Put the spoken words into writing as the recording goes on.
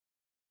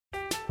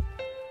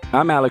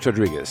I'm Alex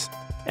Rodriguez.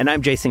 And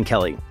I'm Jason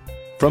Kelly.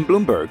 From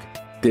Bloomberg,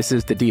 this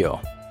is The Deal.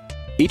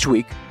 Each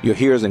week, you'll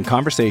hear us in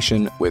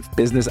conversation with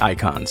business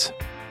icons.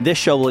 This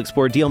show will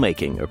explore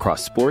deal-making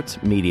across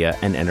sports, media,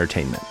 and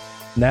entertainment.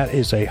 That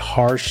is a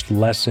harsh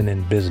lesson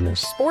in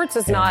business. Sports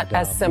is not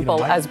as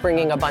simple as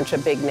bringing a bunch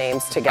of big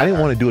names together. I didn't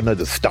want to do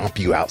another stomp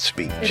you out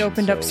speech. It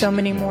opened up so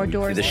many more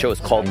doors. The show is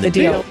called The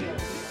Deal.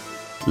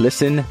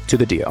 Listen to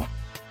The Deal.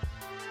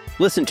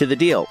 Listen to The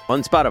Deal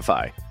on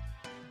Spotify.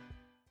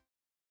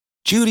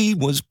 Judy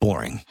was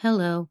boring.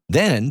 Hello.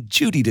 Then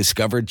Judy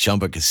discovered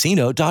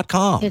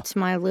ChumbaCasino.com. It's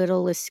my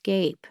little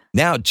escape.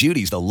 Now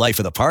Judy's the life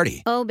of the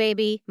party. Oh,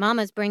 baby,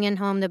 mama's bringing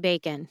home the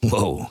bacon.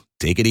 Whoa,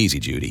 take it easy,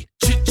 Judy.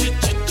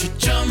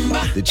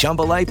 The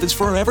Chumba life is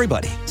for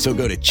everybody. So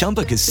go to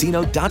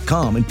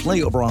ChumbaCasino.com and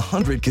play over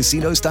 100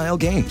 casino-style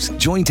games.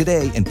 Join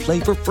today and play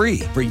for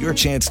free for your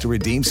chance to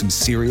redeem some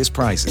serious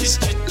prizes.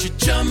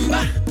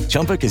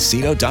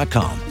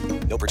 ChumbaCasino.com.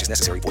 No purchase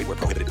necessary. Void where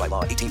prohibited by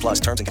law. 18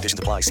 plus terms and conditions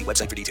apply. See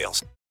website for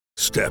details.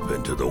 Step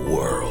into the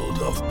world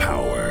of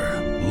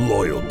power,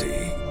 loyalty,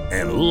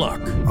 and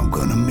luck. I'm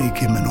going to make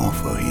him an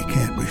offer he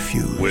can't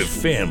refuse. With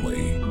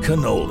family,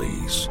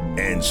 cannolis,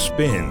 and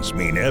spins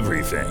mean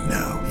everything.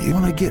 Now, you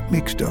want to get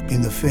mixed up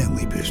in the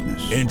family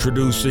business.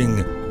 Introducing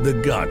The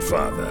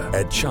Godfather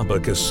at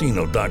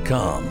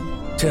ChumbaCasino.com.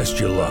 Test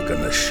your luck in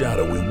the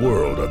shadowy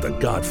world of The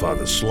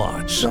Godfather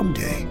slot.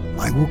 Someday,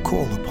 I will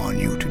call upon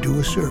you to do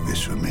a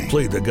service for me.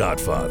 Play The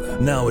Godfather,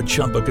 now at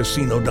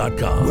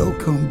ChumbaCasino.com.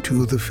 Welcome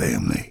to the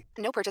family.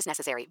 No purchase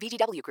necessary.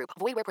 VGW Group.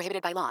 Void where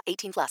prohibited by law.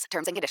 18 plus.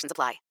 Terms and conditions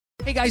apply.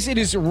 Hey guys, it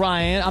is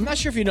Ryan. I'm not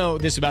sure if you know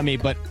this about me,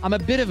 but I'm a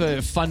bit of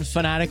a fun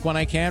fanatic when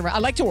I can. I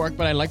like to work,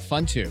 but I like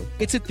fun too.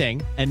 It's a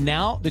thing. And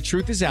now the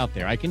truth is out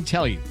there. I can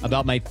tell you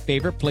about my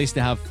favorite place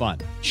to have fun.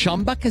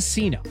 Chumba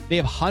Casino. They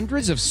have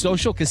hundreds of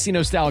social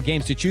casino style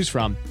games to choose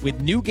from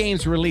with new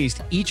games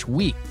released each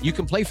week. You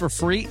can play for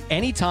free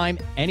anytime,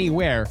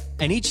 anywhere.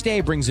 And each day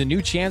brings a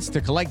new chance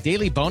to collect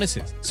daily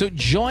bonuses. So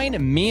join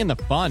me in the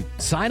fun.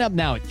 Sign up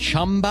now at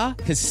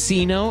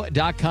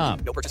ChumbaCasino.com.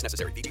 No purchase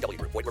necessary. VGW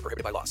Group. Void where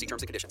prohibited by law. See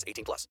terms and conditions.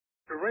 18 plus.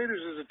 The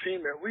Raiders is a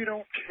team that we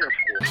don't care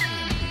for.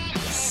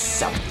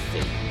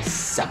 Something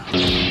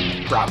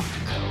Bronco.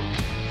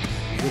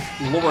 With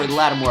Lori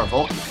Lattimore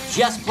Volkman,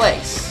 Jess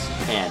Place,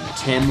 and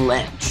Tim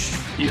Lynch.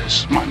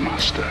 Yes, my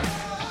master.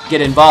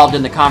 Get involved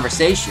in the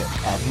conversation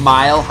at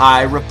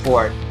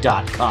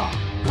milehighreport.com.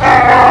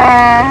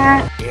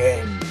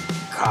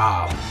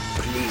 Incomplete.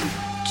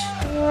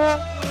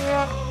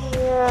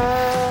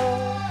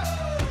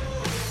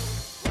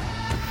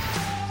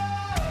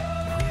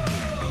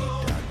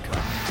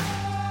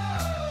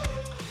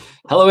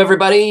 Hello,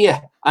 everybody.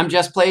 I'm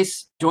Jess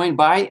Place, joined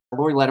by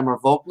Lori Lattimore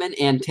Volkman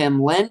and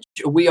Tim Lynch.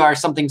 We are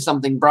Something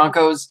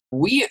Broncos.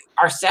 We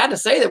are sad to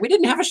say that we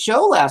didn't have a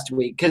show last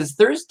week because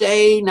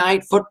Thursday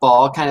night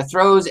football kind of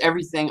throws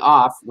everything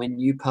off when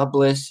you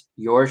publish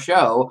your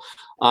show.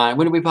 When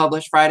do we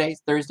publish? Friday?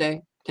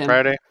 Thursday? Tim?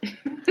 Friday.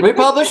 We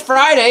publish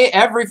Friday.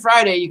 Every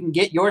Friday, you can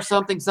get your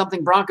Something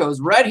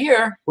Broncos right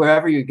here,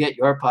 wherever you get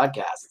your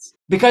podcasts.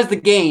 Because the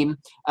game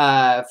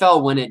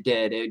fell when it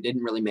did, it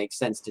didn't really make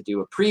sense to do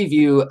a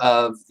preview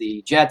of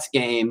the Jets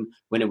game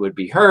when it would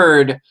be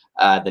heard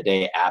the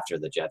day after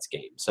the Jets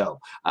game. So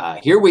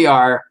here we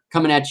are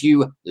coming at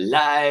you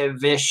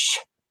live-ish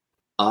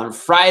on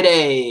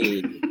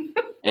Friday.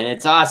 And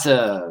it's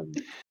awesome.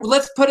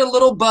 Let's put a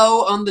little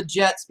bow on the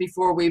Jets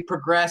before we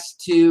progress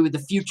to the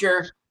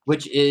future,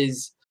 which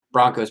is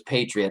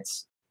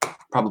Broncos-Patriots.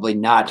 Probably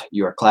not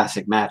your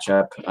classic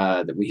matchup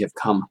that we have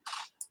come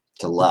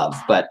to love.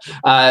 But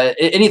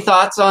any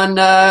thoughts on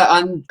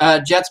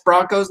Jets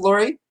Broncos,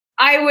 Lori?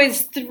 I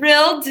was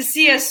thrilled to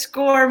see us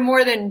score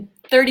more than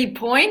 30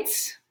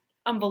 points.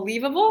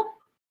 Unbelievable.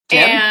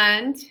 Tim?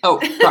 And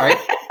sorry.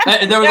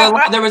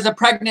 There was a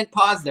pregnant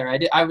pause there. I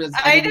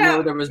didn't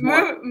know there was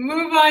more.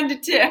 Move on to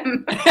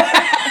Tim.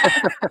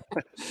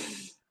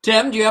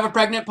 Tim, do you have a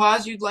pregnant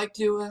pause you'd like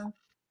to?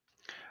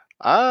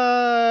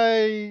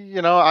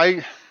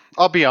 I'll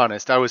be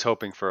honest. I was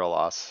hoping for a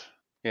loss.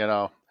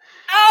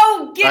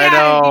 Oh, get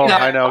out of here.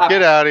 I know.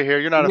 Get out of here.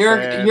 You're not a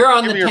fan. You're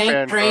on the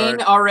tank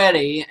train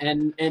already,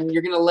 and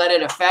you're going to let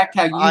it affect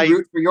how you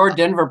root for your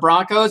Denver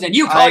Broncos, and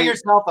you call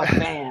yourself a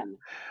fan.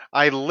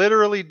 I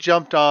literally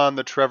jumped on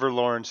the Trevor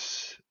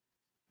Lawrence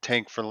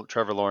tank for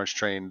Trevor Lawrence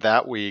train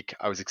that week.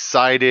 I was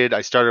excited.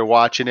 I started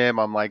watching him.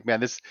 I'm like, man,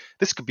 this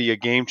could be a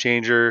game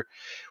changer.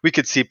 We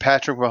could see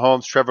Patrick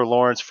Mahomes, Trevor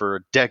Lawrence for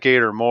a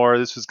decade or more.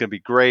 This was going to be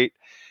great.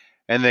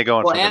 And they go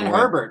and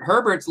Herbert.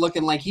 Herbert's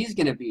looking like he's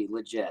going to be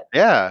legit.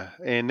 Yeah,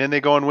 and then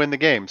they go and win the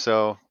game.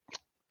 So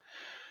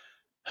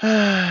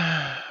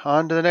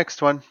on to the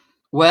next one.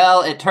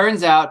 Well, it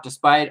turns out,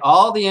 despite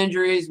all the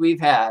injuries we've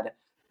had,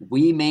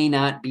 we may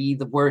not be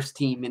the worst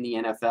team in the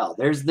NFL.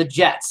 There's the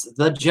Jets,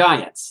 the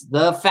Giants,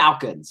 the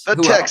Falcons, the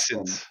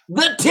Texans.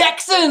 The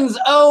Texans.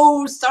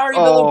 Oh, sorry,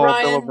 Bill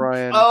O'Brien. Bill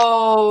O'Brien.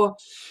 Oh,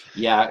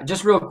 yeah.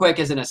 Just real quick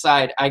as an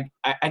aside, I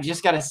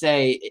just got to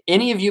say,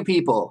 any of you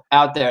people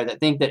out there that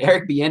think that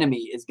Eric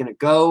Bieniemy is going to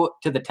go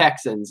to the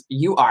Texans,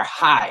 you are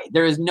high.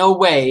 There is no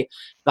way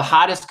the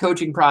hottest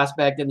coaching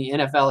prospect in the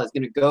NFL is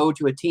going to go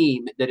to a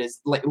team that is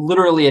like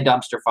literally a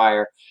dumpster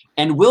fire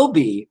and will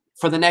be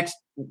for the next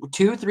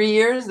 2-3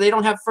 years. They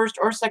don't have first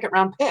or second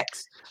round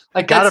picks.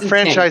 Like, got a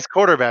franchise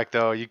quarterback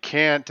though. You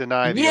can't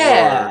deny the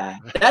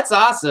award. That's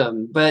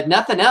awesome, but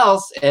nothing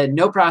else and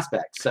no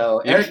prospects. So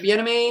Eric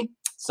Bieniemy,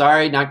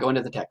 sorry, not going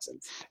to the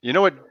Texans. You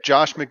know what?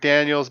 Josh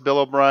McDaniels, Bill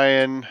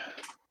O'Brien,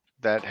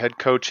 that head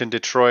coach in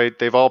Detroit,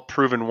 they've all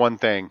proven one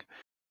thing.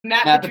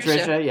 Matt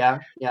Patricia, yeah.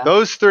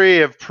 Those three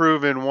have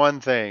proven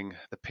one thing: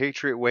 the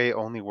Patriot way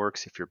only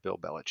works if you're Bill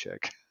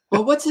Belichick.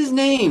 Well, what's his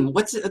name?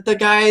 What's the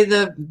guy,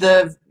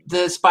 the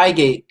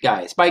Spygate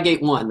guy?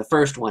 Spygate 1, the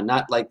first one,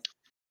 not like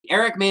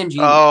Eric Mangini.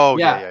 Oh,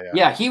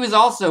 yeah. He was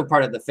also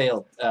part of the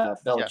failed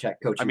Belichick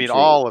coaching I mean, tree.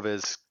 all of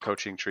his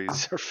coaching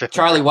trees are failed.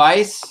 Charlie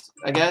Weiss,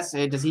 I guess.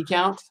 Does he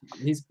count?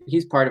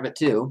 He's part of it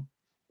too.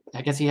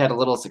 I guess he had a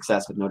little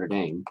success with Notre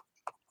Dame.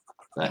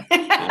 But,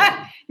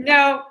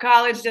 no,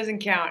 college doesn't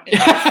count.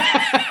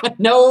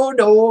 No,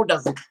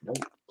 doesn't.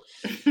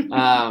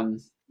 No.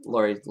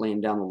 Lori's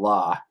laying down the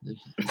law.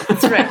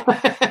 That's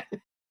right.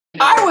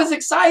 I was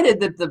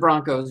excited that the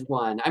Broncos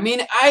won.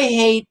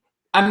 I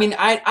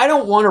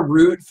don't want to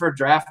root for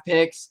draft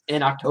picks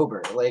in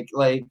October. Like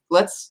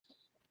let's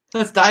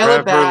dial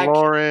it back. Trevor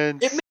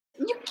Lawrence.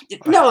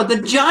 No,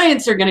 the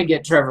Giants are going to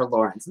get Trevor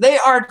Lawrence. They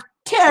are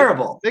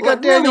terrible. They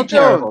got Daniel Jones.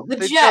 Terrible. The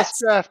Jets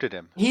just drafted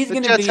him. He's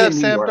going to Jets be have in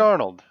New Sam York.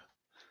 Darnold.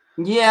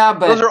 Yeah,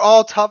 but those are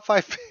all top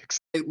 5 picks.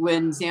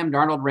 When Sam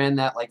Darnold ran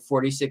that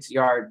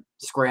 46-yard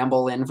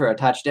scramble in for a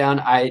touchdown,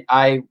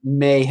 I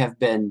may have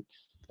been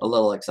a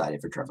little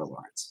excited for Trevor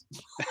Lawrence.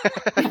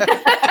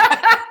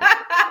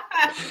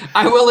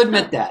 I will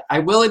admit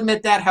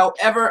that.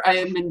 However, I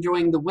am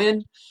enjoying the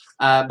win.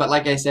 But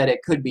like I said,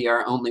 it could be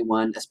our only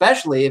one,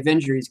 especially if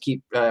injuries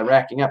keep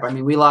racking up.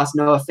 We lost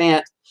Noah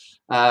Fant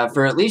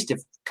for at least a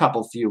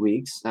few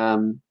weeks.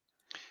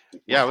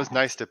 Yeah, it was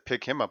nice to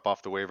pick him up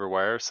off the waiver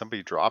wire.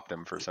 Somebody dropped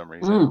him for some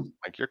reason.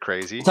 Like, you're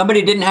crazy.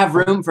 Somebody didn't have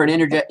room for an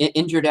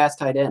injured-ass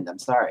tight end. I'm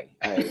sorry.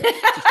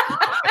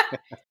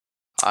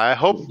 I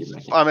hope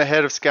I'm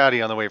ahead of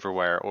Scotty on the waiver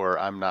wire, or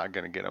I'm not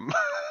going to get him.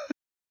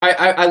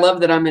 I love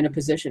that I'm in a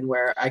position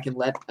where I can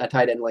let a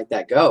tight end like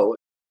that go.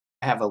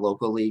 I have a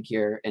local league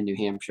here in New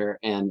Hampshire,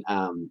 and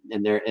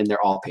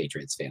they're all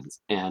Patriots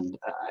fans. And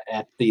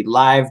at the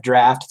live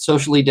draft,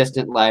 socially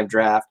distant live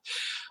draft,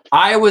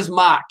 I was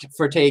mocked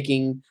for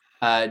taking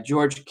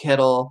George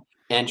Kittle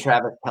and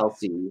Travis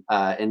Kelce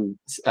in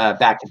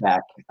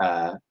back-to-back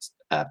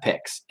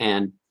picks.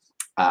 And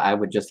I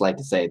would just like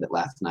to say that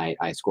last night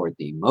I scored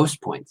the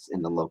most points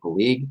in the local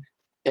league,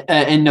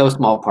 in no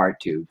small part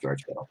to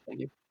George Kittle. Thank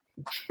you.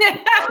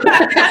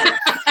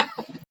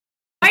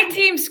 My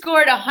team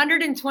scored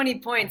 120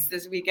 points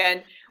this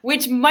weekend,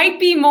 which might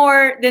be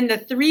more than the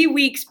 3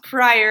 weeks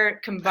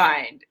prior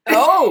combined.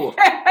 Oh!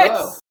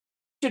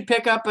 You should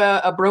pick up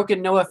a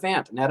broken Noah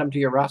Fant and add him to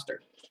your roster.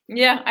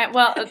 Yeah,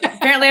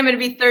 apparently I'm going to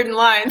be third in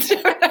line, so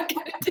we're not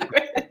going to do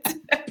it.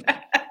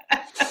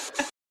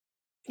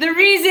 The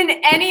reason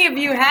any of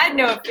you had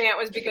Noah Fant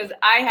was because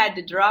I had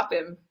to drop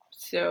him.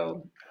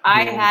 So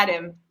I had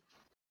him.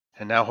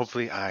 And now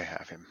hopefully I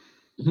have him.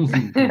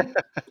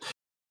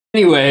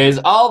 Anyways,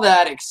 all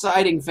that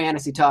exciting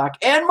fantasy talk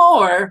and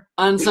more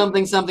on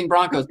Something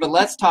Broncos. But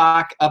let's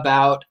talk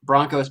about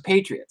Broncos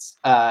Patriots.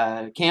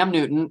 Cam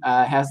Newton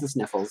has the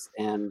sniffles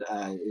and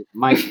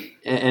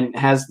and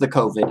has the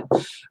COVID.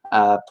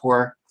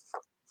 Poor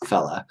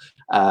fella.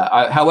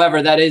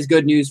 However, that is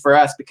good news for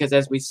us because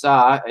as we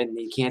saw in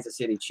the Kansas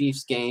City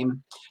Chiefs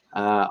game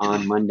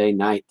on Monday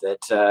night,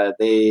 that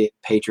the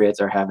Patriots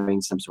are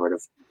having some sort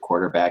of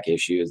quarterback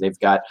issues. They've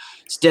got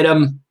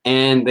Stidham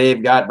and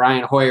they've got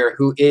Brian Hoyer,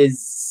 who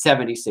is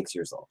 76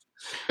 years old,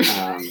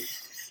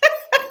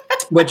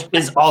 which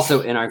is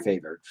also in our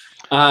favor.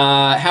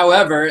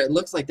 However, it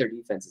looks like their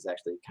defense is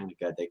actually kind of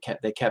good.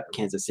 They kept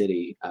Kansas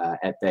City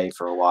at bay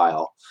for a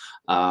while.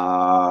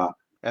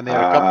 And they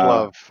had a couple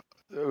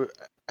of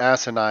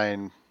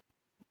asinine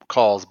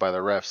calls by the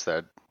refs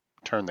that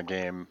turned the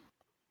game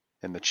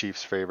in the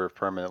Chiefs' favor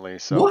permanently.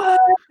 So what?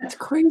 That's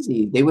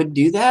crazy. They would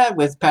do that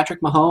with Patrick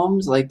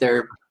Mahomes, like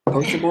their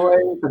poster boy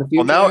for the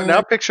future. Well,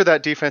 now picture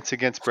that defense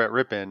against Brett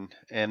Rippon,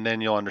 and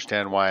then you'll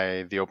understand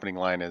why the opening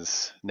line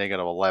is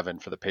 -11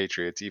 for the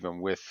Patriots,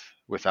 even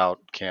without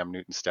Cam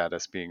Newton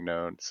status being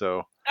known.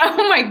 So.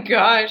 Oh my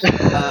gosh.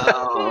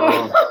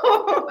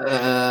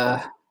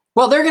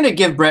 Well, they're going to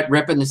give Brett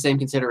Rippon the same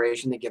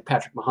consideration they give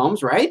Patrick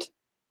Mahomes, right?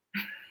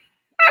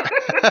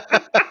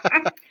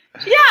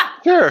 Yeah,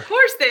 sure. Of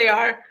course they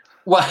are.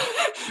 Well,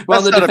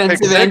 the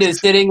defensive end is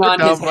sitting on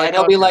his head.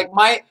 He'll be like,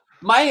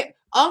 my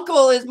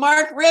uncle is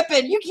Mark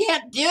Rippon. You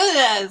can't do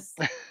this.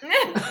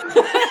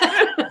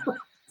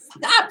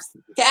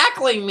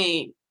 tackling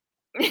me.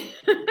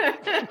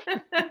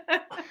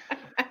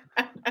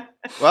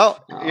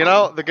 Well,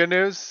 the good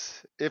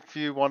news, if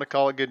you want to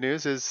call it good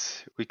news,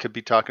 is we could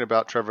be talking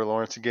about Trevor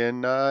Lawrence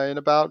again in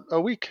about a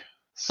week.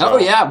 So, oh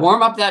yeah,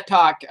 warm up that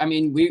talk. I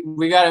mean,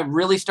 we got to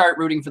really start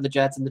rooting for the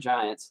Jets and the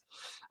Giants.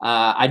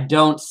 I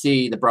don't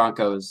see the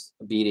Broncos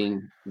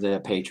beating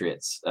the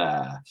Patriots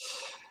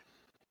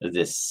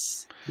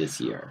this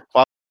year.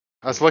 Well,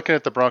 I was looking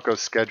at the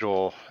Broncos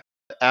schedule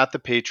at the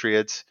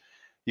Patriots.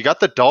 You got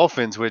the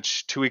Dolphins,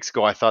 which 2 weeks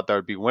ago I thought that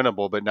would be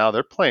winnable, but now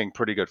they're playing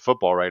pretty good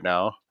football right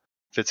now.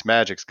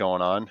 Fitzmagic's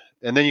going on.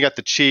 And then you got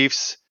the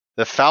Chiefs.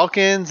 The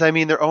Falcons, I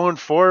mean, they're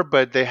 0-4,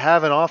 but they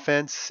have an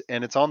offense,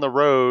 and it's on the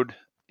road.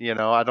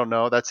 I don't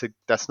know.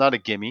 That's not a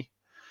gimme.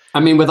 I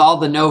mean, with all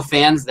the no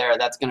fans there,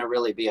 that's going to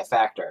really be a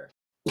factor.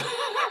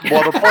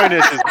 Well, the point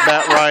is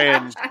Matt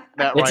Ryan.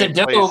 It's a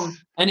dome,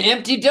 an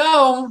empty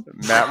dome.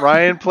 Matt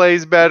Ryan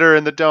plays better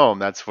in the dome.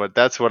 That's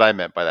what I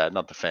meant by that,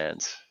 not the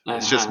fans.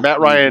 It's just Matt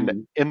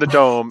Ryan in the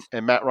dome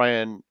and Matt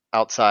Ryan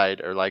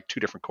outside are like two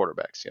different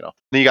quarterbacks.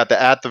 Then you got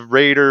the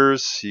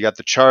Raiders, you got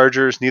the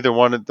Chargers. Neither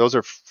one of those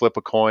are flip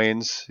of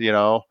coins.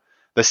 The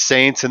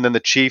Saints and then the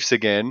Chiefs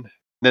again.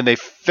 Then they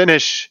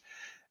finish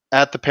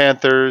at the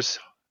Panthers.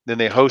 Then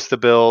they host the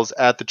Bills,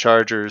 at the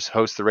Chargers,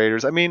 host the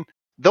Raiders. I mean,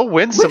 they'll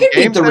win some games.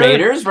 We can beat the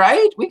Raiders,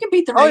 right? We can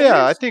beat the Raiders. Oh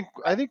yeah, I think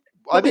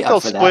they'll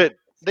split.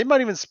 They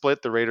might even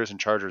split the Raiders and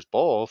Chargers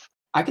both.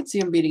 I could see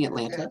them beating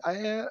Atlanta.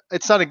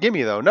 It's not a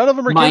gimme though. None of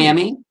them are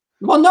Miami. Gimme.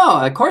 Well, no,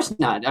 of course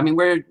not. I mean,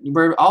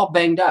 we're all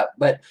banged up,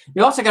 but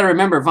you also got to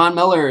remember Von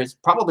Miller is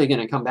probably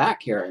going to come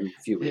back here in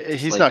a few weeks.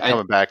 He's not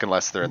coming back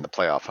unless they're in the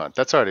playoff hunt.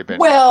 That's already been.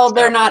 Well,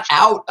 they're not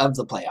out of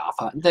the playoff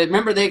hunt.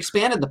 Remember, they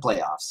expanded the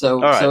playoffs,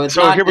 so it's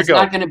not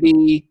going to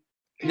be.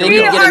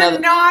 We are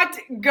not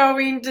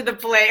going to the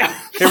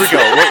playoffs. Here we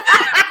go.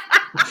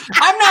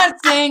 I'm not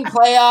saying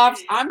playoffs.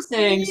 I'm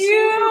saying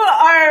you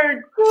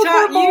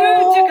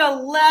took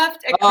a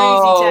left at Crazy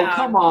Town.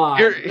 Come on.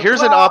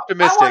 Here's an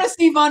optimistic. I want to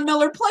see Von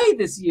Miller play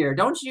this year,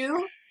 don't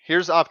you?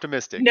 Here's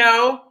optimistic.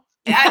 No.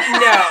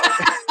 No.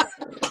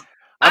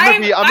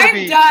 I'm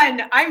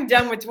done. I'm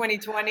done with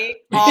 2020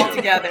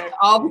 altogether.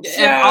 all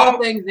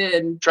things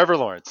in. Trevor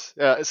Lawrence.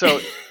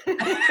 So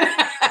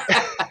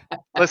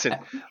listen.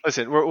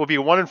 We'll be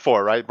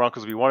 1-4, right?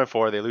 Broncos will be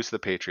 1-4. They lose to the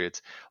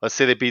Patriots. Let's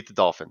say they beat the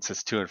Dolphins.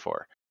 It's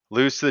 2-4.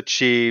 Lose to the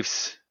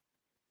Chiefs.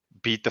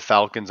 Beat the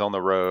Falcons on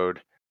the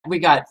road. We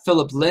got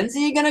Philip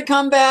Lindsay going to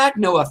come back.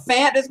 Noah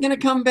Fant is going to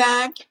come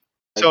back.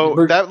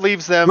 So that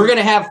leaves them. We're going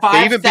to have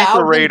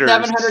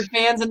 5,700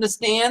 fans in the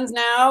stands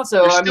now.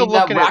 So I mean,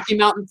 that Rocky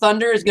Mountain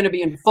Thunder is going to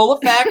be in full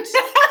effect.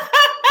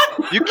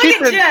 Look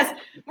at Jess.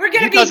 We're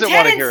going to be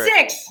 10-6.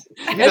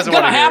 It's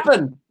going to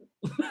happen.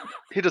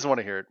 He doesn't want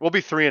to hear it. We'll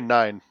be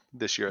 3-9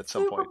 this year at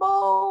some point,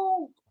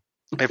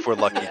 if we're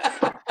lucky.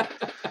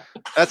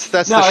 This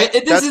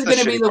is going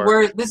to be the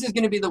worst. This is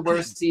going to be the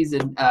worst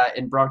season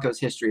in Broncos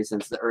history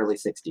since the early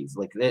 '60s.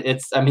 Like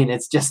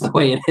it's just the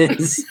way it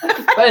is.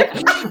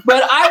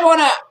 but I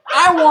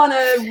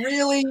wanna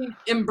really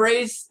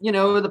embrace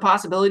the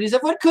possibilities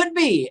of what could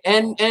be.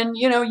 And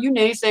you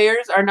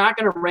naysayers are not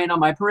going to rain on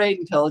my parade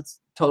until it's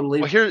totally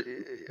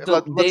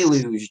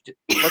deluged.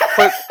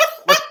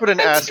 Let's put an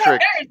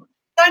asterisk.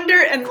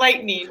 Thunder and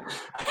lightning.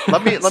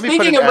 Let me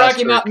Speaking of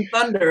Rocky Mountain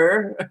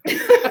Thunder.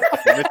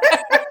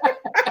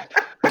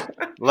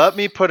 Let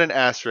me put an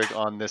asterisk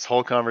on this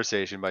whole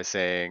conversation by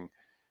saying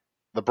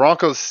the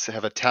Broncos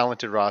have a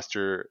talented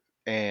roster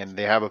and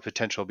they have a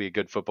potential to be a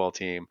good football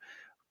team,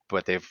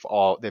 but they've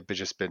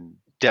just been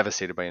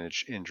devastated by an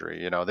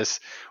injury.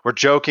 We're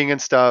joking and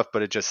stuff,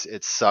 but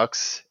it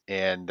sucks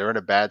and they're in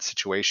a bad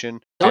situation.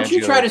 Don't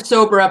you try to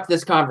sober up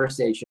this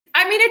conversation.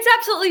 I mean, it's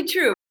absolutely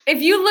true.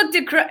 If you looked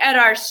at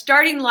our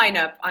starting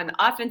lineup on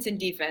offense and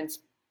defense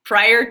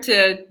prior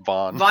to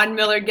Von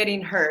Miller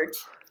getting hurt,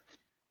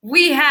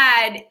 we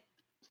had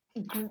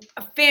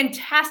a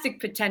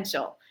fantastic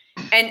potential.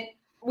 And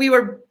we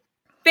were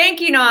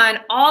banking on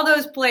all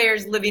those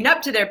players living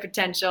up to their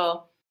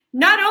potential.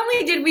 Not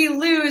only did we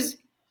lose,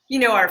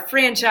 our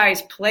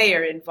franchise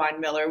player in Von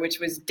Miller, which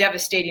was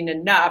devastating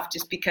enough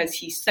just because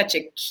he's such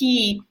a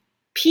key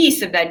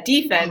piece of that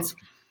defense,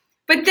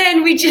 but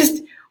then we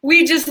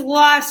just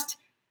lost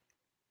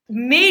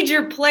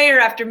major player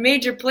after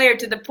major player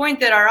to the point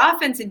that our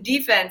offense and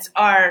defense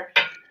are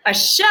a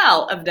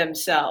shell of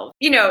themselves.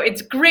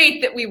 It's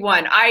great that we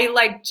won. I,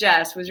 like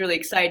Jess, was really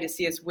excited to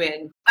see us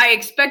win. I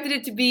expected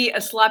it to be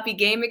a sloppy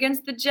game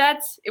against the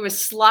Jets. It was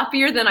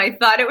sloppier than I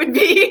thought it would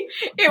be.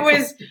 It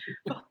was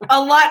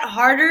a lot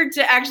harder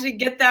to actually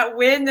get that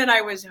win than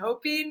I was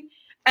hoping.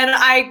 And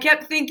I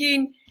kept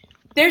thinking,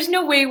 there's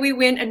no way we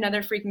win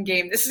another freaking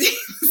game this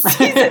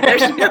season.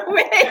 There's no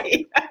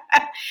way.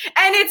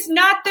 And it's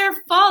not their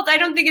fault. I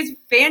don't think it's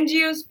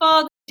Fangio's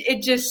fault.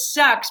 It just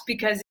sucks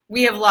because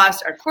we have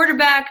lost our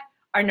quarterback,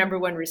 our number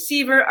one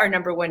receiver, our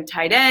number one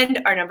tight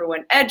end, our number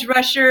one edge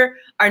rusher,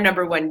 our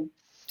number one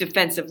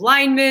defensive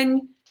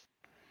lineman.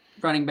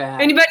 Running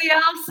back. Anybody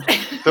else?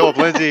 Philip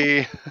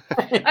Lindsay.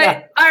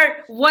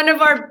 One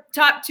of our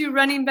top two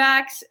running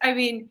backs. I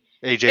mean,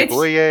 AJ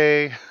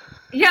Bouye.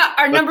 Yeah,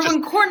 our number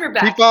one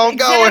cornerback. Keep on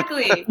going.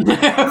 Exactly. We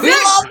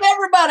love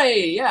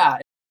everybody. Yeah.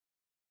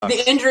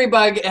 The injury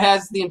bug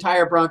has the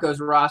entire Broncos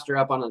roster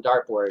up on the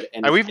dartboard,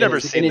 and we've never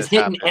seen this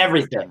hitting happen.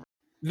 everything.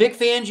 Vic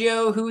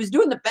Fangio, who's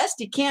doing the best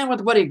he can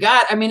with what he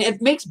got. I mean,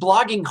 it makes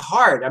blogging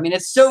hard. I mean,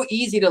 it's so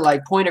easy to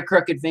like point a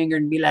crooked finger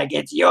and be like,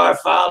 "It's your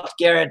fault,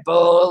 Garrett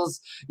Bowles,"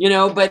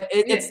 but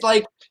it's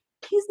like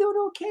he's doing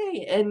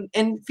okay,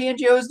 and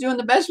Fangio is doing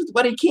the best with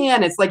what he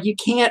can. It's like you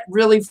can't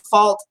really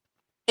fault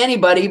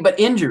anybody but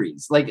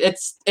injuries. Like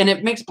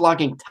it makes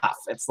blogging tough.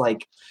 It's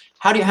like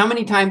how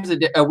many times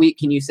a week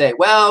can you say,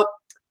 "Well,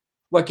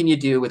 what can you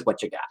do with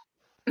what you got?"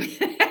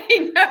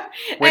 I know.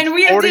 And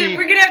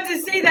we're gonna have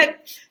to say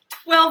that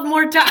 12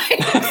 more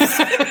times.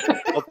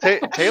 Well,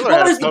 Taylor.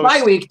 Well, there's the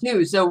bye week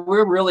too, so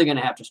we're really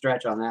gonna have to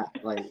stretch on that.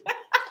 Like,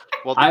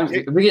 well,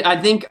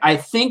 I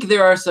think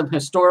there are some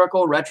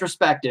historical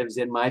retrospectives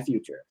in my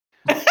future.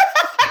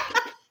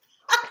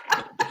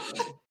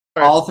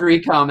 All three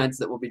comments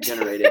that will be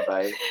generated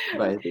by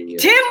the.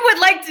 Tim would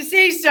like to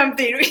say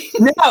something.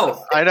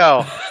 No, I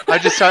know. I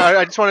just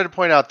wanted to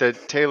point out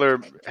that Taylor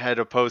had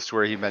a post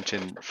where he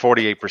mentioned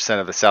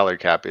 48% of the salary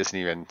cap isn't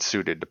even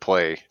suited to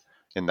play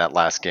in that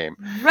last game.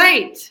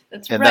 Right.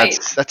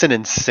 That's an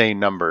insane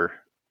number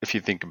if you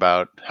think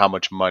about how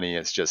much money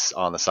is just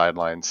on the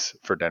sidelines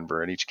for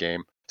Denver in each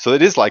game. So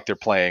it is like they're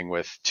playing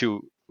with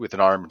an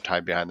arm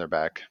tied behind their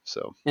back.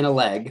 So and a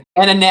leg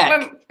and a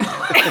neck.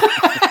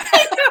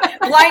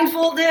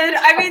 Blindfolded.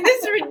 I mean,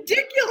 this is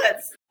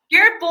ridiculous.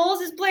 Garrett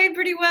Bowles is playing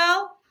pretty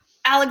well.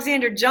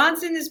 Alexander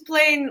Johnson is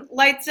playing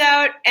lights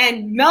out,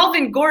 and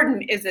Melvin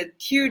Gordon is a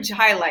huge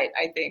highlight.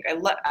 I think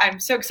I'm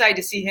so excited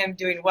to see him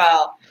doing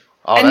well.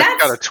 Oh, and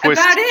that's got a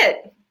twist. About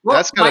it. Well,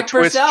 that's got Mike a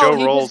twist. Purcell, Joe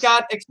he Rolls just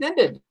got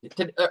extended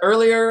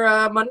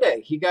earlier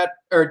Monday.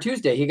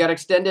 Tuesday. He got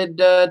extended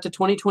to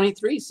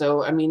 2023.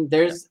 So I mean,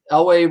 there's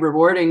Elway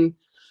rewarding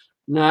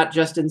not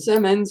Justin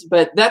Simmons,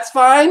 but that's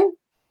fine.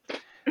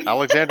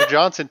 Alexander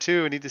Johnson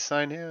too. We need to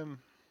sign him.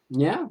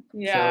 Yeah.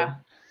 Yeah.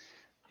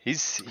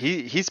 So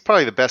he's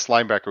probably the best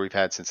linebacker we've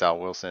had since Al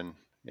Wilson.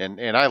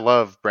 And I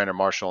love Brandon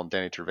Marshall and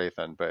Danny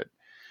Trevathan, but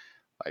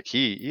like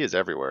he is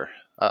everywhere.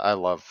 I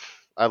love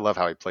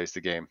how he plays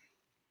the game.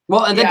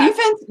 Well, and the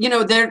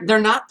defense, they're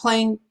not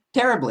playing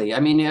terribly. I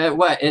mean,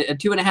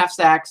 2.5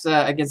 sacks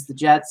against the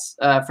Jets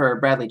for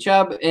Bradley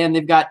Chubb, and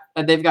they've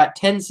got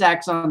 10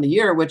 sacks on the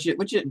year, which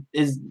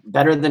is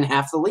better than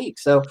half the league.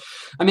 So,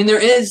 I mean,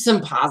 there is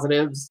some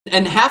positives,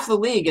 and half the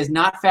league is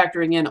not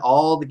factoring in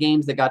all the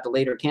games that got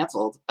delayed or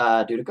canceled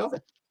due to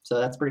COVID.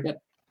 So that's pretty good.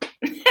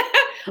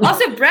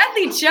 Also,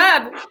 Bradley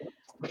Chubb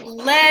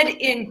led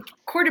in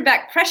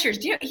quarterback pressures.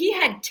 Do you know he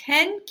had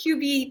 10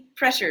 QB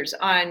pressures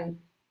on?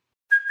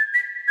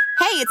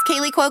 Hey, it's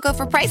Kaylee Cuoco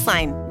for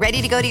Priceline.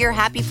 Ready to go to your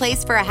happy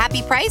place for a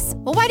happy price?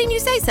 Well, why didn't you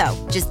say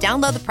so? Just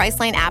download the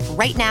Priceline app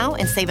right now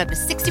and save up to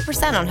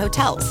 60% on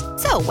hotels.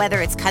 So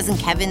whether it's Cousin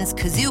Kevin's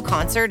Kazoo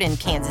Concert in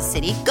Kansas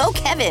City, go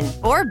Kevin,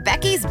 or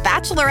Becky's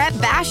Bachelorette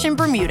Bash in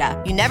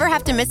Bermuda, you never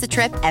have to miss a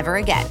trip ever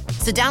again.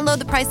 So download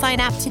the Priceline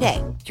app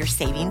today. Your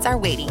savings are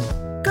waiting.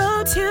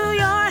 Go to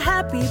your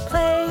happy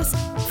place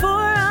for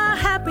a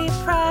happy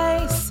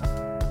price.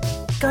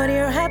 Go to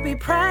your happy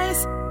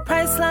price,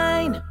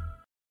 Priceline.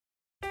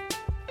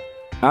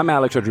 I'm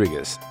Alex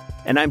Rodriguez.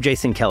 And I'm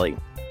Jason Kelly.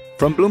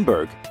 From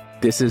Bloomberg,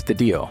 this is The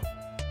Deal.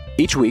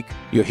 Each week,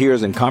 you'll hear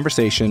us in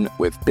conversation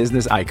with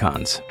business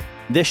icons.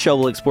 This show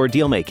will explore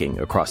deal-making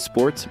across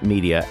sports,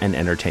 media, and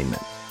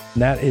entertainment.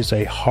 That is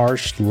a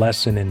harsh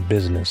lesson in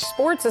business.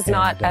 Sports is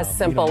not as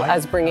simple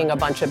as bringing a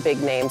bunch of big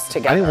names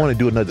together. I didn't want to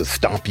do another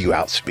stomp you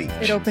out speech.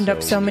 It opened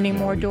up so many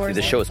more doors.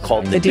 The show is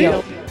called The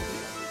Deal.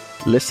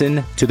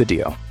 Listen to The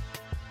Deal.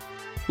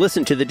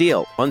 Listen to The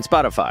Deal on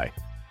Spotify.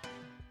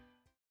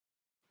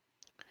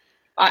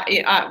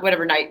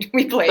 Whatever night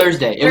we played.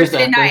 Thursday.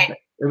 Thursday night.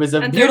 It was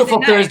a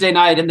beautiful Thursday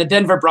night, and the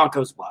Denver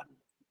Broncos won.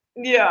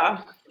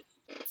 Yeah.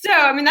 So,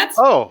 I mean, that's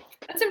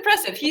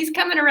impressive. He's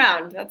coming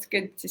around. That's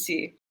good to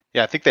see.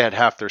 Yeah, I think they had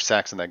half their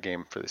sacks in that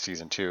game for the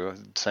season, too.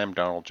 Sam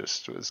Darnold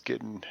just was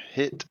getting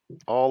hit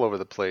all over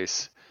the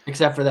place.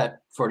 Except for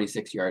that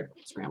 46-yard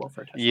scramble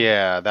for a touchdown.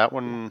 Yeah, that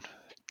one,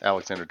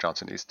 Alexander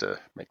Johnson needs to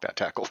make that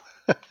tackle.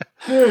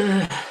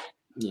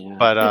 Yeah.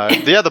 But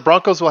the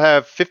Broncos will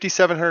have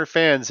 5,700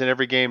 fans in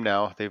every game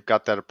now. They've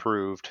got that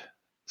approved.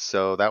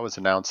 So that was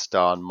announced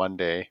on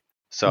Monday.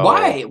 So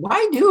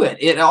why do it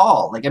at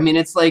all? Like, I mean,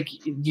 it's like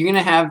you're going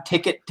to have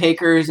ticket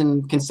takers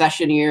and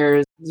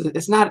concessionaires.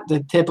 It's not the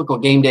typical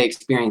game day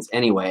experience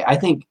anyway. I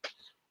think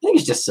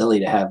it's just silly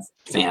to have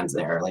fans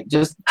there. Like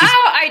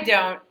I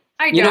don't.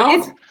 You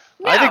know?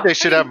 I think they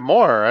should have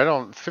more.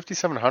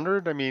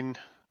 5,700. I mean,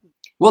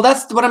 well,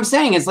 that's what I'm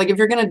saying. It's like, if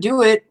you're going to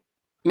do it,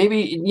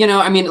 maybe,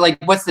 I mean, like,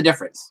 what's the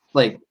difference?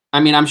 Like, I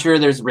mean, I'm sure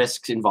there's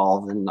risks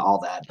involved and all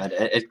that, but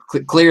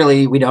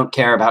clearly we don't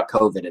care about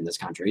COVID in this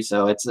country.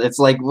 So it's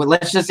like, well,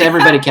 let's just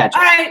everybody catch it.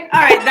 All right.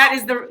 That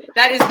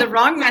is the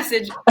wrong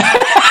message.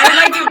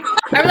 I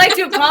would like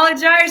to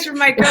apologize for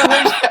my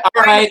co-host.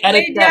 All right,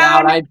 edit that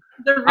out.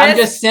 I'm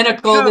just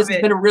cynical. This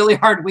has been a really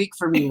hard week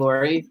for me,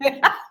 Lori.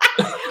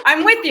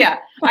 I'm with you.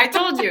 I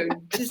told you.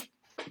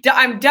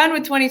 I'm done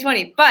with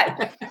 2020. But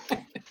no,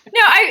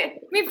 I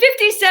mean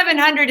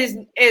 5,700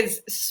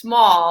 is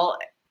small.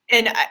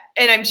 And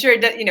I'm sure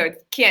that,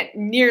 it can't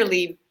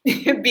nearly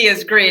be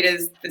as great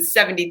as the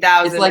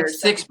 70,000. It's like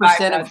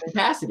 6% of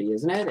capacity,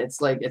 isn't it?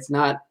 It's like yeah,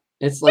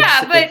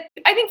 but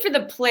I think for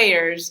the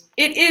players,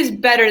 it is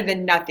better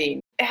than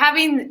nothing.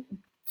 Having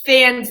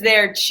fans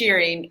there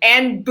cheering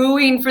and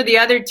booing for the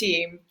other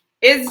team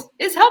is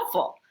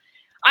helpful.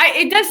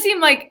 It does seem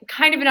like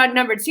kind of an odd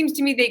number. It seems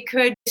to me they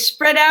could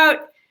spread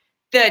out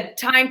the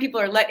time people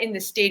are let in the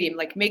stadium,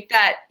 like make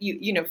that,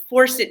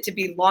 force it to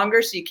be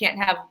longer so you can't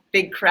have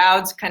big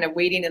crowds kind of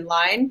waiting in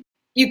line.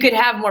 You could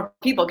have more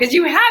people because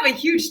you have a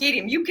huge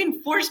stadium. You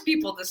can force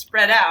people to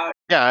spread out.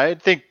 Yeah, I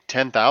think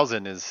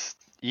 10,000 is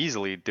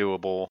easily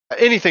doable.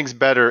 Anything's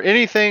better.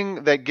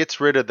 Anything that gets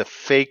rid of the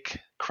fake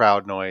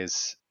crowd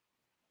noise,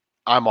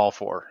 I'm all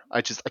for.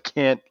 I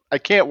can't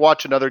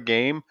watch another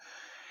game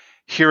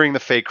hearing the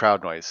fake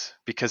crowd noise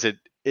because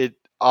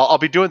I'll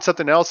be doing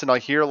something else and I'll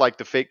hear like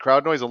the fake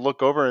crowd noise and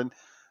look over and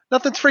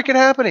nothing's freaking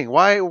happening.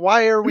 Why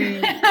are we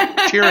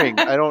cheering?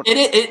 I don't.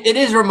 It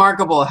is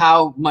remarkable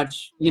how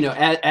much,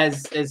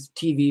 as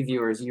TV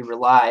viewers, you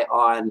rely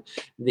on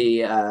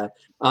the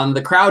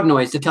crowd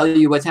noise to tell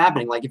you what's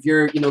happening. Like if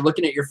you're,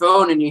 looking at your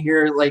phone and you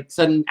hear like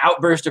sudden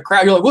outburst of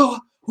crowd, you're like, whoa,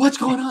 what's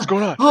going on? What's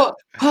going on? Oh,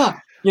 huh.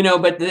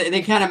 But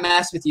they kind of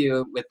mess with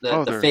you with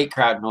the fake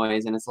crowd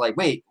noise, and it's like,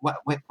 wait,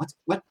 what's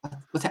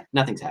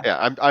nothing's happening.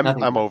 Yeah,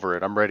 I'm over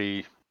it. I'm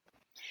ready.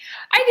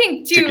 I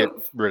think too, to get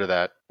rid of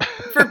that.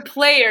 For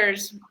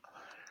players,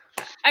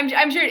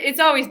 I'm sure it's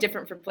always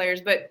different for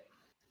players, but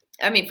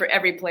I mean for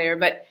every player.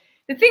 But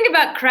the thing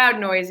about crowd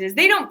noise is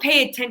they don't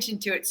pay attention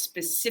to it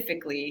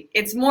specifically.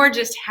 It's more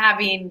just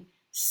having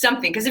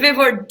something. Because if it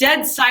were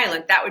dead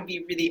silent, that would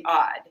be really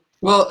odd.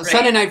 Well, right?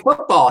 Sunday Night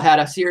Football had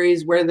a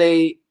series where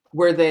they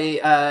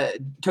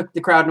took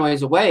the crowd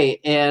noise away,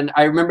 and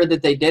I remember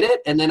that they did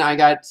it, and then I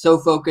got so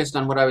focused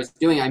on what I was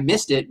doing I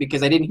missed it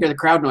because I didn't hear the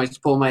crowd noise to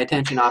pull my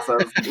attention off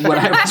of what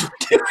I was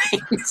doing.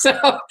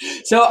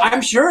 So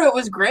I'm sure it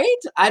was great.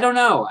 I don't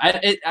know.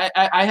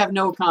 I have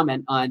no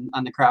comment on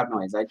the crowd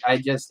noise.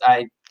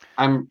 I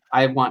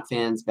want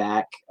fans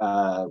back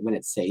when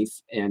it's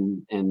safe,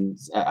 and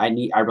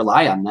I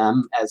rely on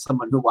them as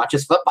someone who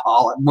watches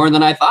football more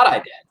than I thought I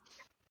did.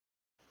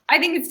 I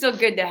think it's still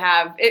good to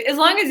have, as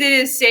long as it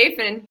is safe,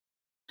 and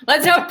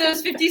let's hope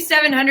those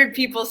 5,700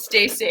 people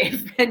stay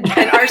safe and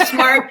are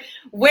smart.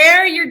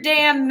 Wear your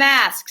damn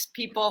masks,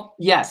 people.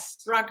 Yes.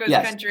 Broncos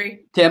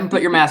country. Tim,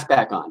 put your mask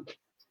back on.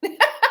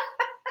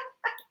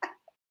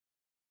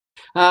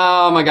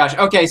 Oh my gosh.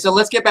 Okay, so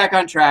let's get back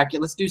on track.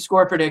 Let's do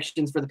score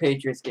predictions for the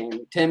Patriots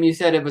game. Tim, you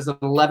said it was an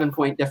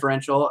 11-point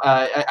differential.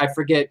 I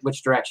forget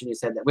which direction you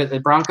said that. Was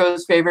the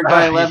Broncos favored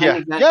by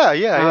 11?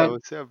 Yeah.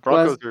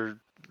 Broncos are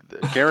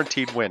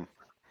guaranteed win.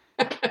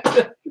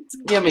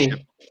 Gimme.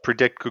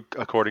 Predict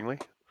accordingly.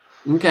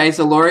 Okay,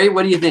 so Lori,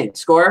 what do you think?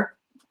 Score?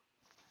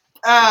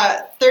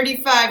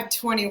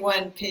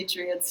 35-21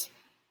 Patriots.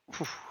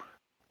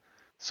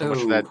 So much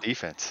for that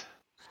defense.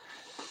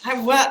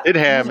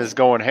 Idham is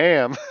going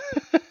ham.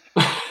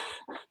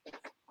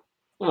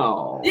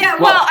 Oh. Yeah,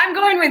 well, I'm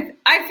going with,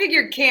 I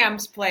figure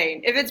Cam's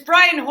playing. If it's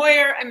Brian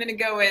Hoyer, I'm going to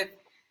go with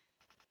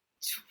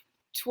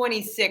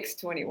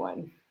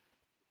 26-21.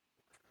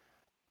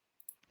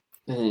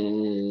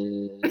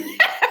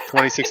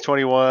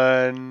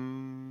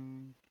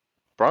 26-21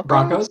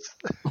 Broncos?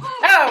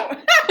 Oh.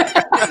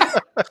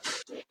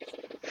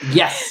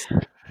 Yes.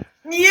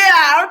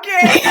 Yeah,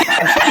 okay.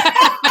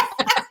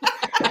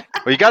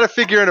 Well, you got to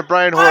figure in a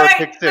Brian Hoyer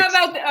pick six.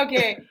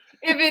 Okay,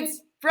 if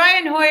it's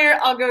Brian Hoyer,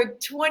 I'll go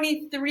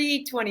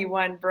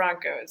 23-21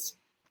 Broncos.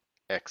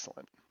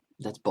 Excellent.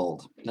 That's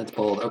bold.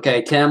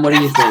 Okay, Tim, what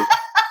do you think?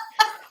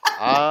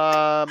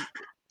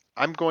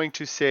 I'm going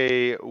to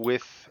say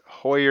with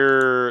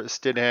Hoyer,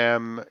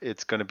 Stidham,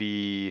 it's going to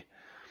be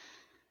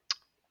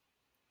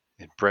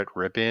Brett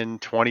Rippon,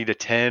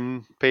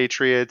 20-10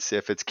 Patriots.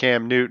 If it's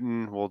Cam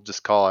Newton, we'll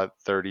just call it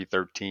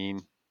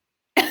 30-13.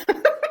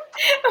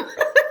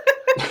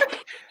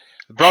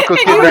 The Broncos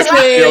get an extra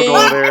field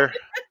goal there.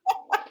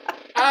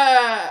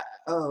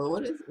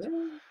 What is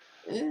that?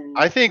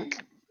 I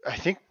think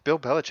Bill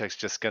Belichick's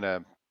just going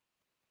to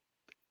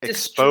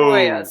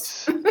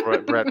expose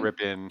Brett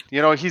Rippon.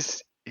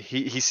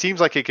 He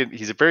seems like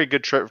he's a very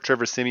good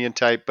Trevor Siemian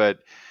type, but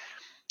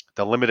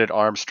the limited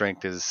arm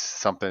strength is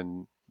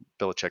something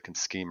Belichick can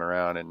scheme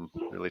around and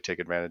really take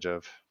advantage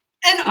of.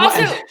 And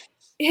also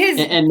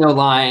and no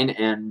line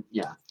and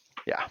yeah.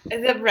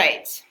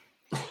 Right.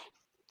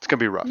 It's gonna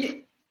be rough.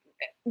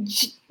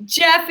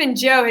 Jeff and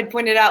Joe had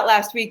pointed out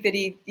last week that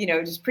he,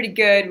 is pretty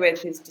good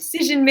with his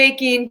decision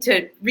making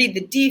to read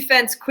the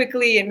defense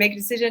quickly and make a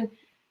decision.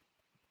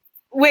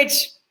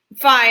 Which,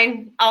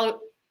 fine, I'll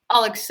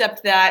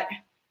accept that.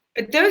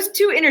 But those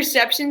 2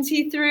 interceptions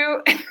he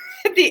threw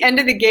at the end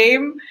of the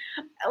game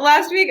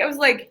last week, I was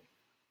like,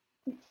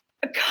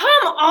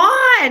 come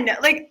on!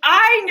 Like,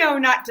 I know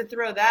not to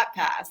throw that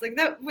pass. Like,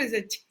 that was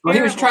a terrible Well,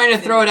 he was trying to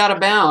throw it out of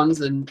bounds,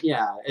 and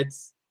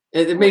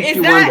it makes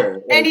you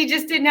wonder. And he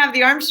just didn't have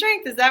the arm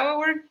strength? Is that what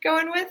we're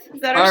going with?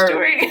 Is that our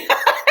story?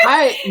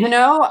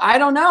 I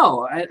don't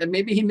know.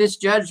 Maybe he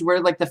misjudged where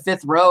like the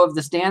 5th row of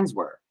the stands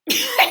were.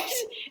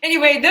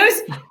 Anyway,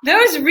 those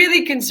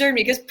really concerned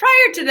me because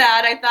prior to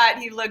that, I thought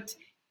he looked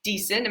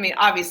decent. I mean,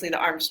 obviously the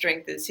arm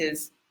strength is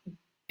his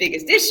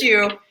biggest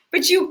issue,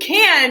 but you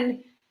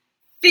can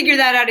figure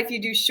that out if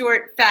you do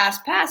short,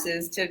 fast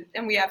passes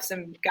and we have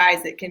some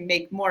guys that can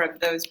make more of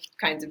those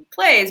kinds of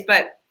plays.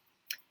 But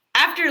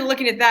after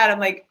looking at that, I'm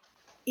like,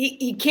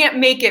 he can't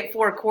make it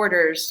 4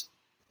 quarters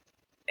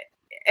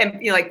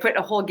and put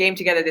a whole game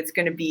together that's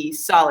going to be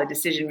solid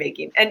decision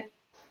making. And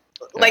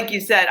like you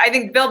said, I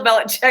think Bill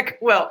Belichick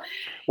will.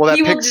 Well,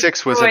 that pick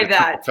 6 was in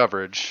triple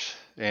coverage,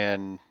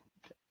 and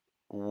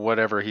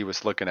whatever he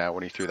was looking at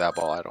when he threw that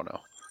ball, I don't know.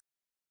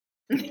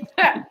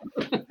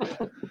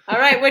 All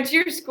right, what's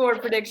your score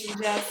prediction,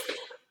 Jeff?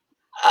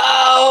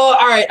 Oh,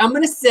 all right. I'm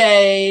going to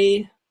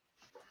say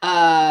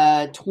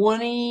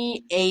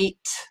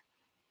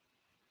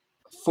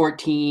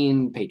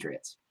 28-14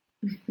 Patriots.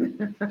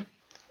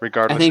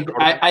 Regardless. I think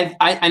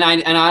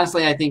and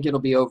honestly, I think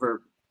it'll be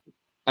over.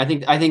 I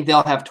think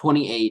they'll have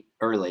 28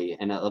 early,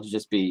 and it'll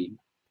just be.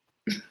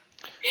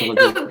 He'll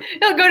go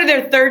to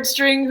their 3rd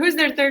string. Who's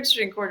their 3rd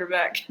string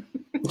quarterback?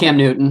 Cam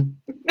Newton.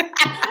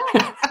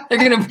 They're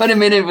gonna put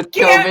him in it with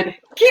COVID.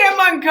 Cam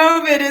on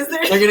COVID is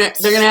there?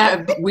 They're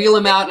gonna wheel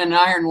him out in an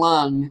iron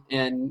lung,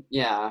 and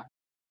yeah.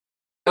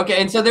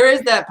 Okay, and so there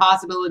is that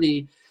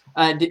possibility.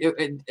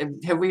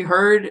 Have we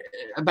heard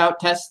about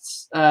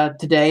tests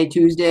today,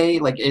 Tuesday?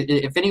 Like,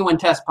 if anyone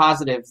tests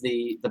positive,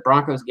 the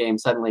Broncos game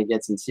suddenly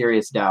gets in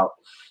serious doubt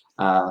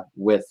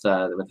with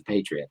the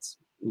Patriots.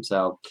 And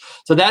so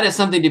that is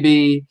something to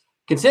be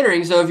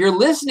considering. So if you're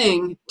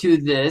listening to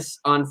this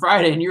on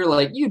Friday and you're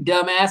like, you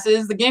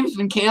dumbasses, the game's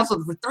been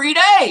canceled for 3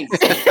 days.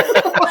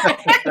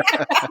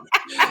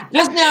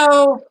 Just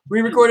know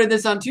we recorded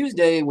this on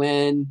Tuesday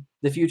when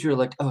the future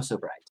looked oh so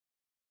bright.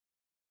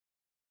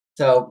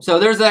 So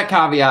there's that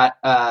caveat.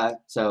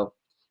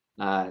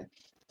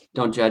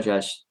 Don't judge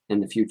us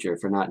in the future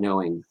for not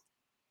knowing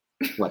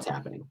what's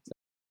happening.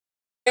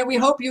 And we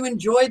hope you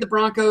enjoy the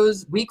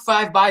Broncos Week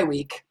 5 bye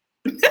week.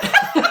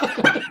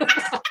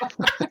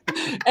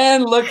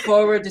 And look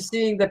forward to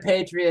seeing the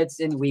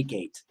Patriots in Week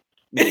 8.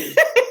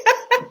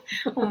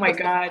 Oh my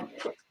God.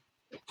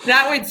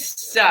 That would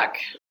suck.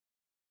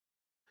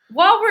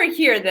 While we're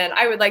here, then,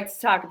 I would like to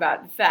talk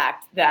about the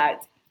fact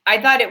that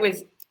I thought it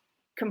was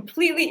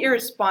completely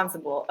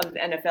irresponsible of the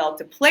NFL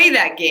to play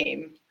that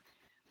game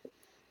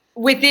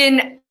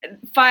within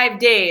 5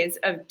 days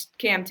of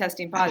Cam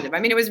testing positive.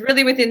 I mean, it was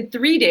really within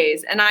 3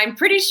 days, and I'm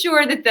pretty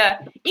sure that the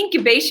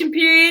incubation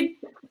period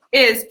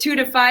is 2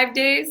 to 5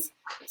 days.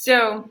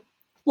 So,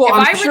 well,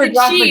 I'm sure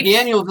Josh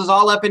McDaniels was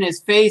all up in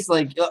his face,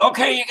 like,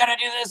 okay, you got to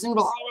do this, and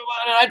blah, blah, blah,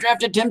 and I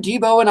drafted Tim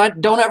Tebow, and I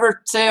don't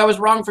ever say I was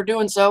wrong for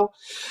doing so.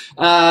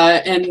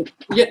 And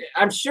yet,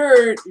 I'm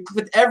sure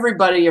with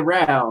everybody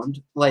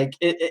around, like,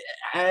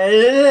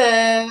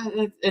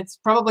 it's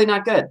probably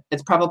not good.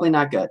 It's probably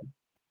not good.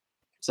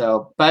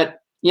 So, but,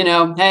 you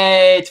know,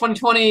 hey,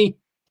 2020.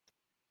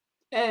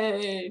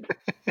 Hey.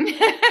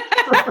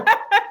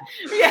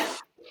 Yeah.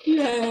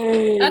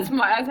 Yay. That's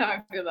how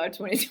I feel about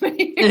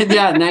 2020.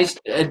 Yeah, nice.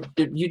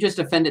 You just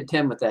offended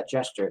Tim with that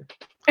gesture.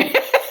 He's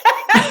going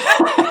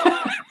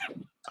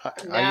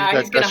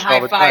to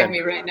high-five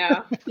me right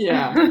now.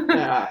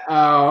 Yeah.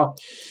 Oh.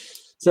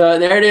 So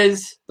there it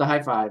is, the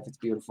high five. It's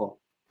beautiful.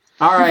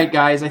 All right,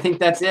 guys, I think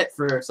that's it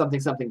for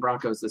Something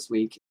Broncos this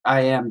week.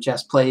 I am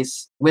Jess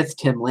Place with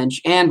Tim Lynch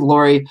and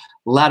Lori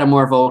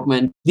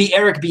Lattimore-Volkman, the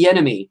Eric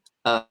Bieniemy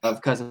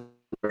of Cousin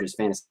George's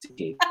Fantasy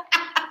Team.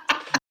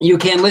 You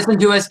can listen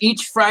to us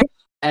each Friday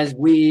as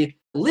we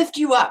lift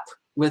you up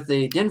with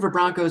the Denver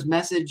Broncos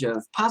message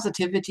of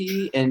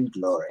positivity and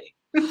glory.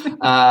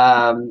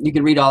 You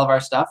can read all of our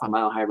stuff on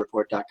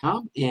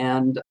milehighreport.com,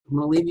 and I'm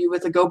going to leave you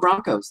with a Go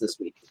Broncos this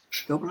week.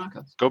 Go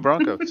Broncos. Go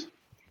Broncos.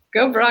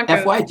 Go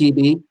Broncos.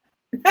 FYTB.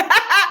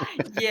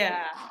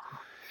 Yeah.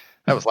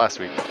 That was last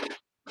week.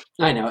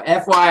 I know.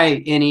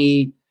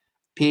 FYNEP.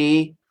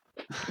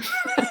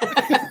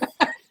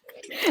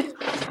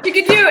 You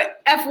could do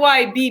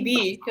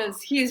FYBB because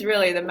he's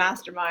really the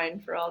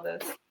mastermind for all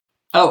this.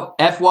 Oh,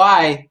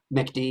 FY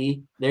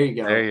McD. There you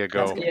go. There you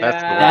go.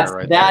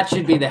 That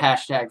should be the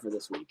hashtag for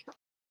this week.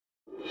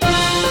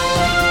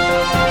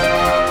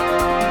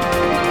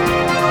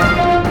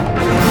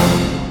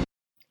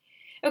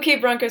 Okay,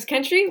 Broncos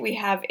country, we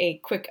have a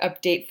quick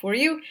update for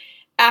you.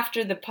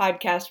 after the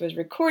podcast was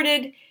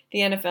recorded, the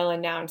NFL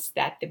announced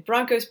that the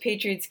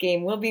Broncos-Patriots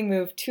game will be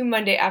moved to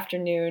Monday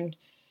afternoon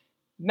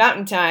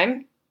Mountain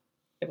Time.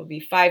 It will be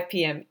 5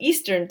 p.m.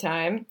 Eastern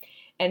Time,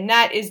 and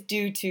that is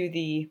due to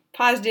the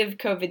positive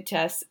COVID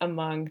tests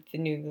among the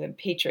New England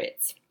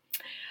Patriots.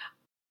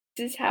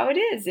 This is how it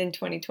is in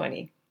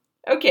 2020.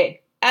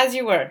 Okay, as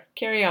you were.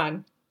 Carry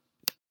on.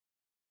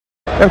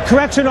 A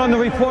correction on the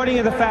reporting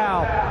of the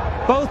foul.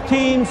 Both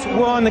teams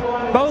were on the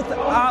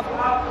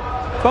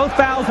both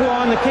fouls were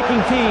on the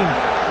kicking team.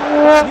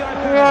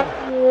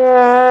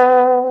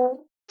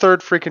 Third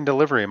freaking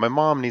delivery. My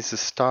mom needs to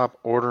stop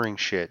ordering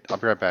shit. I'll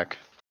be right back.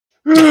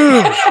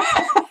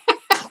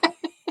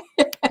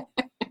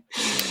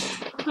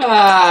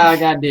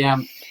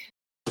 Goddamn.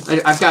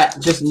 I've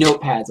got just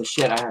notepads of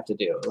shit I have to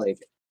do. Like,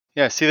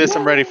 yeah, see this?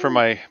 I'm ready for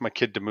my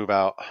kid to move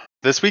out.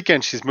 This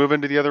weekend, she's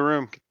moving to the other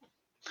room.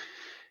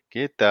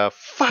 Get the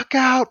fuck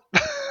out.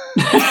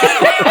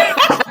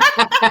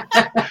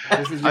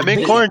 I'm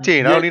in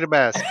quarantine. I don't need a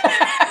mask.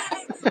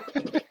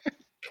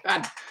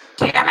 God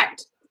damn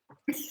it.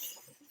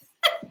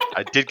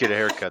 I did get a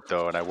haircut,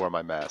 though, and I wore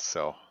my mask,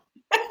 so.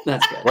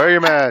 That's good. Wear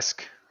your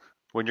mask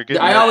when you're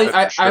getting I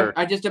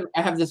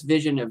have this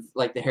vision of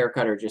like the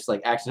haircutter just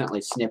like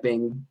accidentally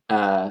snipping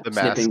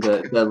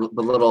the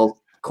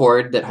little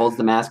cord that holds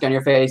the mask on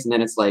your face, and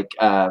then it's like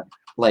the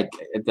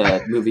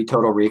movie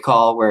Total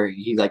Recall where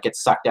he like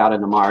gets sucked out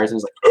into Mars and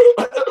is like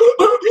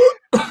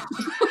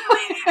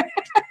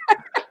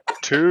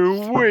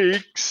 2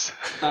 weeks.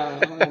 Oh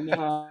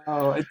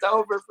no, it's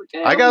over for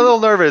Tim. I got a little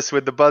nervous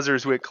when the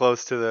buzzers went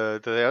close to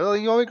the oh,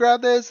 you want me to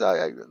grab this?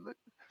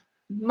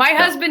 My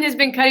husband has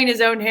been cutting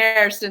his own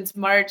hair since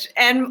March,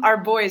 and our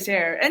boy's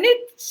hair, and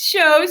it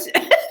shows.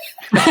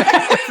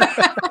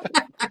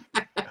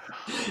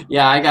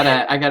 Yeah, I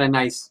got a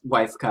nice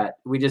wife cut.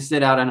 We just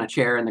sit out on a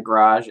chair in the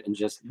garage and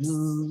just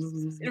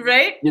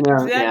right. You know,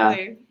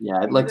 exactly.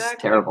 Yeah, it looks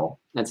terrible.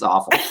 It's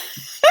awful.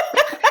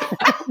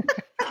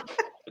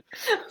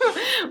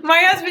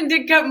 My husband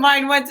did cut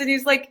mine once, and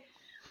he's like,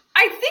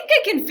 I think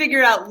I can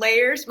figure out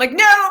layers. I'm like,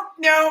 nope.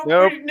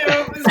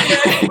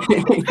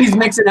 He's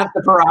mixing up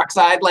the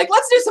peroxide. Like,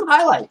 let's do some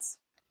highlights.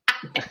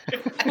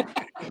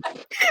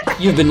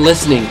 You've been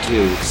listening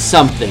to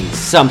Something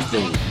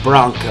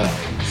Broncos,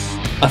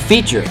 a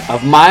feature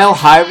of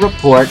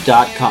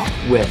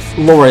MileHighReport.com with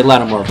Lori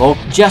Lattimore-Volk,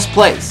 Jess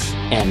Place,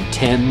 and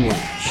Tim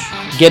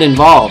Lynch. Get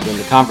involved in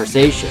the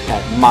conversation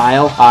at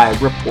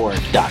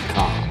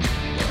MileHighReport.com.